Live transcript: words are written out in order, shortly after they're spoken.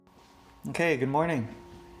Okay, good morning.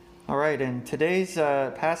 All right, in today's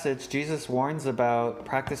passage, Jesus warns about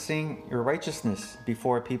practicing your righteousness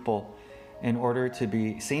before people in order to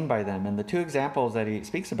be seen by them. And the two examples that he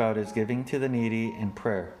speaks about is giving to the needy and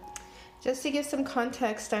prayer. Just to give some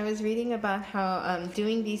context, I was reading about how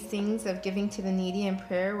doing these things of giving to the needy and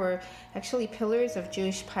prayer were actually pillars of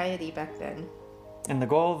Jewish piety back then. And the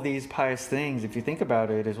goal of these pious things, if you think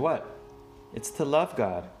about it, is what? It's to love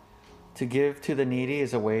God. To give to the needy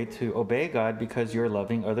is a way to obey God because you're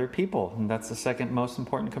loving other people. And that's the second most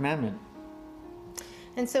important commandment.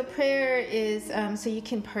 And so prayer is so you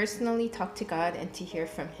can personally talk to God and to hear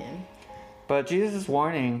from Him. But Jesus'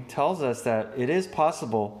 warning tells us that it is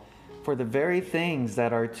possible for the very things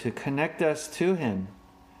that are to connect us to Him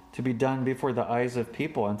to be done before the eyes of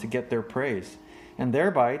people and to get their praise, and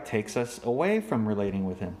thereby takes us away from relating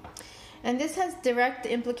with Him. And this has direct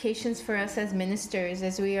implications for us as ministers,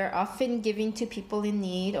 as we are often giving to people in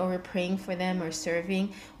need, or we're praying for them, or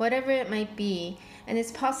serving, whatever it might be. And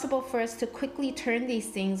it's possible for us to quickly turn these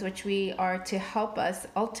things which we are to help us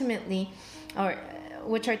ultimately, or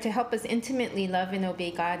which are to help us intimately love and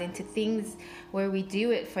obey God, into things where we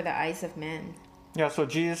do it for the eyes of men. Yeah, so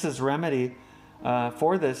Jesus' remedy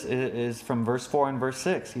for this is from verse 4 and verse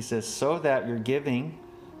 6. He says, so that your giving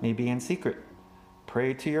may be in secret.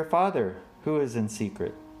 Pray to your Father who is in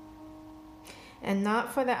secret. And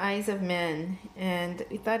not for the eyes of men. And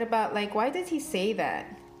we thought about, why does he say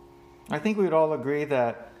that? I think we would all agree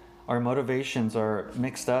that our motivations are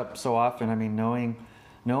mixed up so often. I mean,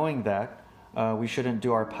 knowing that we shouldn't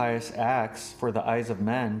do our pious acts for the eyes of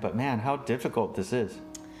men, but man, how difficult this is.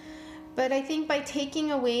 But I think by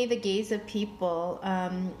taking away the gaze of people,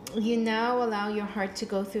 you now allow your heart to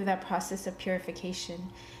go through that process of purification.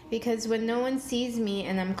 Because when no one sees me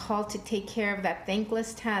and I'm called to take care of that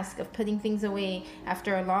thankless task of putting things away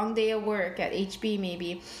after a long day of work at HB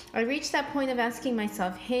maybe, I reach that point of asking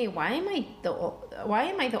myself, hey, why am I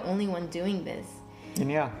the only one doing this?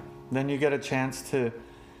 And yeah, then you get a chance to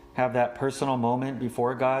have that personal moment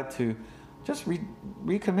before God to just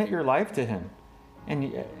recommit your life to Him.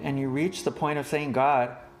 And you reach the point of saying,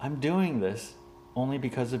 God, I'm doing this only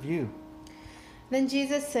because of you. Then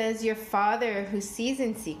Jesus says, your Father who sees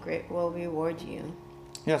in secret will reward you.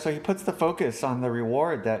 Yeah, so He puts the focus on the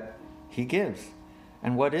reward that He gives.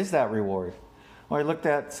 And what is that reward? Well, I looked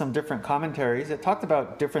at some different commentaries. It talked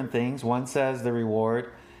about different things. One says the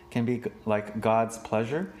reward can be like God's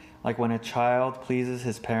pleasure, like when a child pleases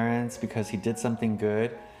his parents because he did something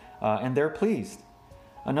good, and they're pleased.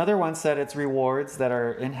 Another one said it's rewards that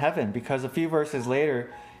are in heaven, because a few verses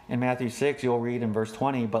later in Matthew 6, you'll read in verse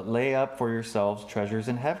 20, but lay up for yourselves treasures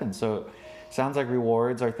in heaven. So it sounds like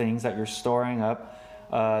rewards are things that you're storing up,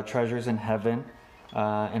 treasures in heaven,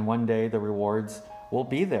 and one day the rewards will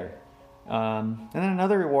be there. And then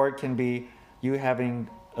another reward can be you having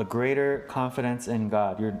a greater confidence in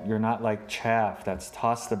God. You're not like chaff that's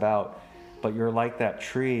tossed about, but you're like that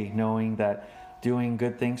tree, knowing that doing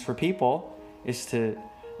good things for people is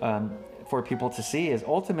for people to see is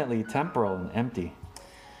ultimately temporal and empty.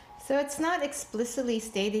 So it's not explicitly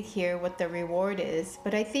stated here what the reward is,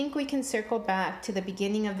 but I think we can circle back to the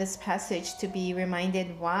beginning of this passage to be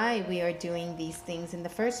reminded why we are doing these things in the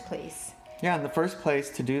first place. Yeah, in the first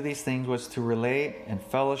place, to do these things was to relate and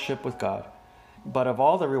fellowship with God. But of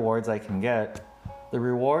all the rewards I can get, the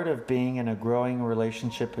reward of being in a growing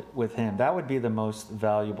relationship with Him, that would be the most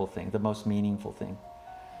valuable thing, the most meaningful thing.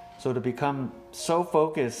 So to become so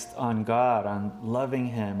focused on God, on loving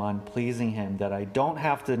Him, on pleasing Him, that I don't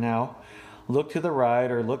have to now look to the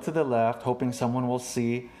right or look to the left, hoping someone will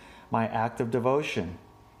see my act of devotion.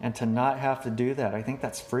 And to not have to do that, I think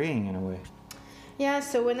that's freeing in a way. Yeah,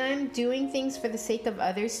 so when I'm doing things for the sake of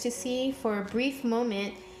others to see, for a brief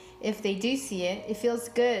moment, if they do see it, it feels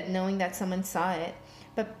good knowing that someone saw it.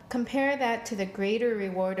 But compare that to the greater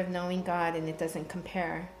reward of knowing God, and it doesn't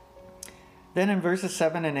compare. Then in verses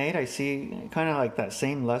 7 and 8, I see kind of like that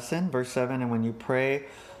same lesson. Verse 7, and when you pray,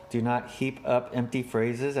 do not heap up empty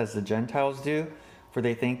phrases as the Gentiles do, for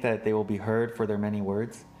they think that they will be heard for their many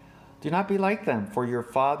words. Do not be like them, for your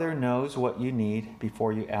Father knows what you need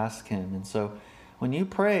before you ask Him. And so when you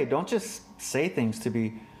pray, don't just say things to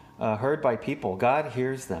be heard by people. God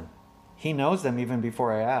hears them. He knows them even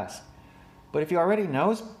before I ask. But if He already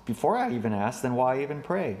knows before I even ask, then why even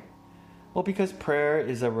pray? Well, because prayer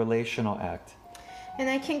is a relational act. And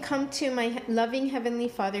I can come to my loving Heavenly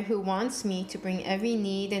Father who wants me to bring every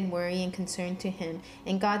need and worry and concern to Him.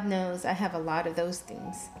 And God knows I have a lot of those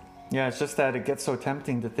things. Yeah, it's just that it gets so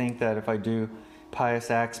tempting to think that if I do pious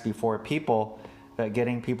acts before people, that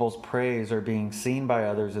getting people's praise or being seen by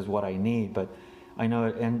others is what I need. But I know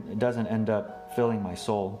it doesn't end up filling my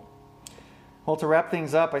soul. Well, to wrap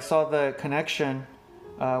things up, I saw the connection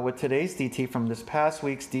with today's DT from this past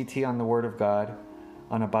week's DT on the Word of God,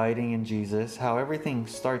 on abiding in Jesus, how everything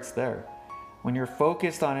starts there. When you're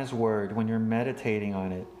focused on His Word, when you're meditating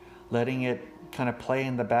on it, letting it kind of play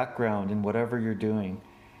in the background in whatever you're doing,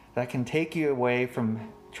 that can take you away from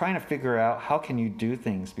trying to figure out how can you do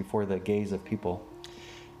things before the gaze of people.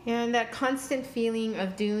 And that constant feeling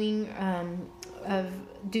of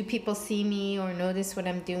do people see me or notice what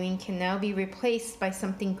I'm doing can now be replaced by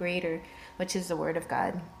something greater, which is the Word of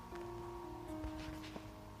God.